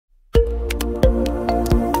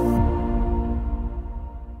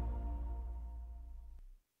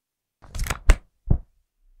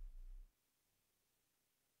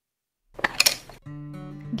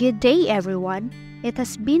Good day, everyone. It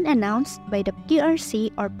has been announced by the PRC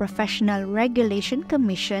or Professional Regulation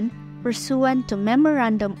Commission pursuant to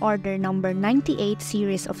Memorandum Order No. 98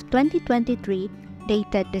 Series of 2023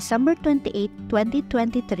 dated December 28,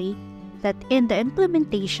 2023 that in the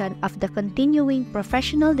implementation of the Continuing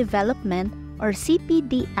Professional Development or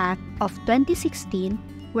CPD Act of 2016,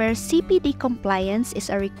 where CPD compliance is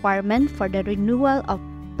a requirement for the renewal of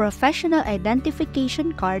Professional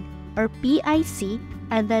Identification Card or PIC,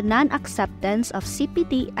 and the non-acceptance of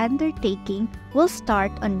CPD undertaking will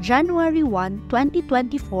start on January 1,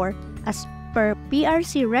 2024 as per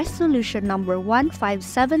PRC Resolution No.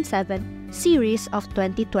 1577 Series of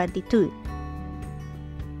 2022.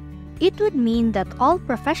 It would mean that all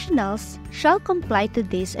professionals shall comply to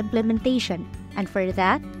this implementation, and for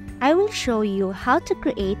that, I will show you how to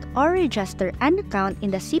create or register an account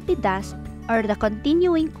in the CPDAS or the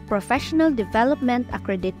Continuing Professional Development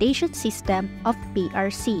Accreditation System of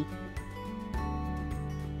PRC.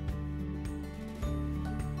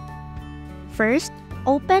 First,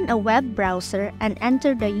 open a web browser and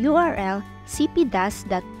enter the URL cpdas.prc.gov.ph.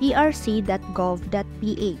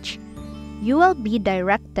 You will be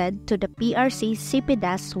directed to the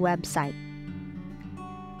prc-cpd website.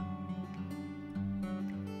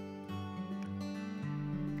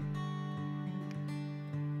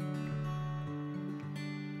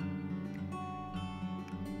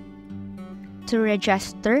 To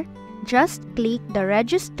register, just click the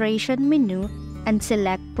registration menu and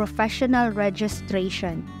select Professional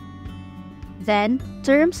Registration. Then,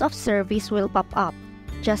 Terms of Service will pop up.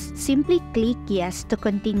 Just simply click Yes to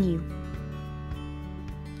continue.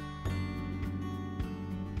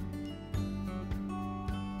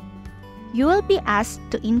 You will be asked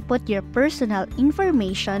to input your personal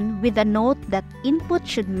information with a note that input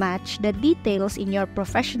should match the details in your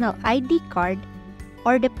professional ID card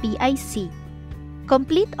or the PIC.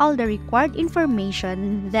 Complete all the required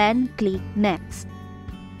information, then click Next.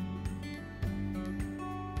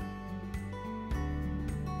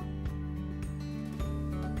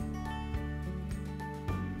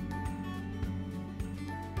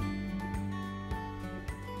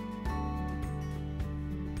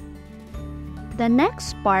 The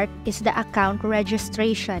next part is the account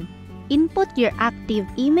registration. Input your active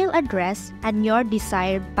email address and your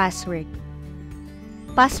desired password.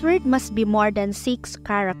 Password must be more than 6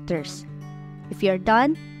 characters. If you're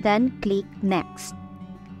done, then click Next.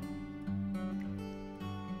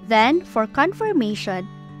 Then, for confirmation,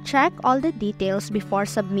 check all the details before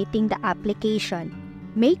submitting the application.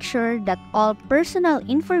 Make sure that all personal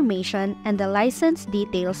information and the license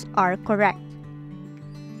details are correct.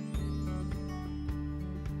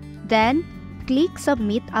 Then, click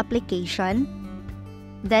Submit Application,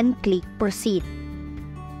 then click Proceed.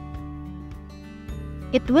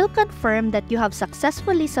 It will confirm that you have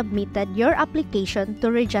successfully submitted your application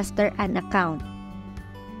to register an account.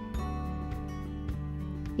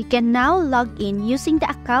 You can now log in using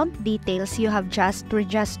the account details you have just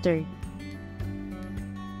registered.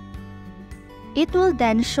 It will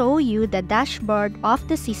then show you the dashboard of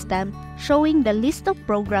the system showing the list of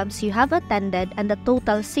programs you have attended and the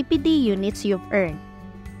total CPD units you've earned.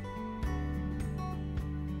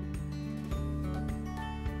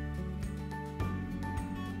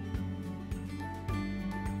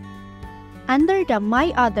 Under the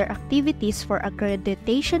My Other Activities for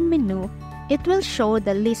Accreditation menu, it will show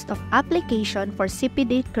the list of application for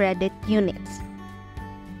CPD credit units.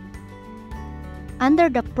 Under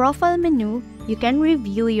the Profile menu, you can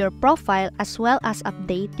review your profile as well as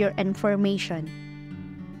update your information.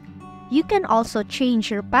 You can also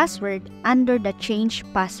change your password under the Change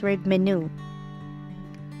Password menu.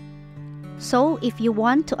 So, if you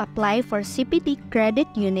want to apply for CPD credit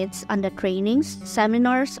units on the trainings,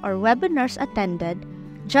 seminars, or webinars attended,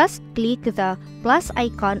 just click the plus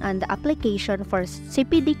icon on the Application for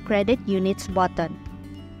CPD Credit Units button.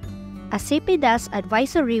 A CPDAS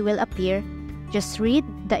advisory will appear. Just read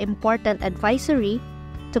the important advisory.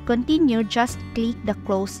 To continue, just click the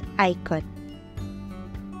close icon.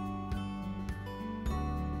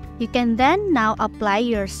 You can then now apply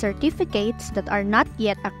your certificates that are not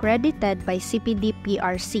yet accredited by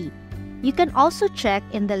CPD-PRC. You can also check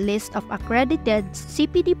in the list of accredited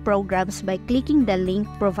CPD programs by clicking the link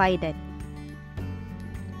provided.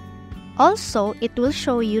 Also, it will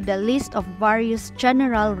show you the list of various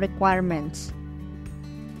general requirements.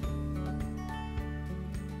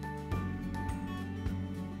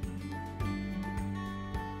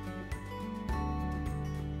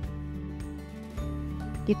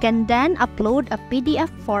 You can then upload a PDF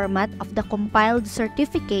format of the compiled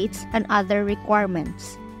certificates and other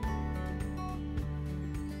requirements.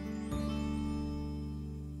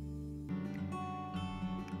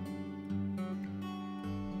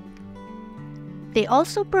 They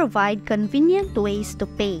also provide convenient ways to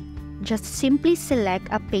pay. Just simply select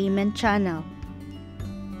a payment channel.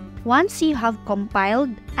 Once you have compiled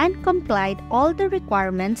and complied all the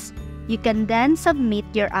requirements, you can then submit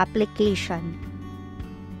your application.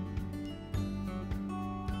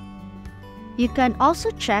 You can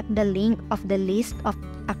also check the link of the list of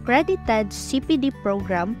accredited CPD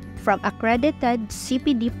program from accredited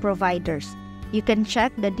CPD providers. You can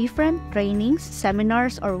check the different trainings,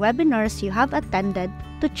 seminars, or webinars you have attended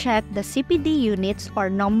to check the CPD units or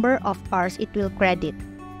number of hours it will credit.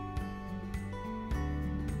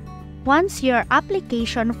 Once your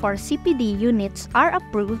application for CPD units are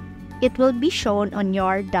approved, it will be shown on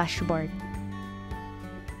your dashboard.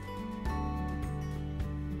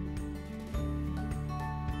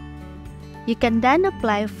 You can then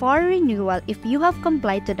apply for renewal if you have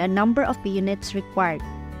completed a number of units required.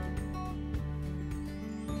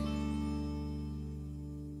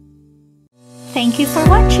 Thank you for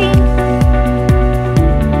watching!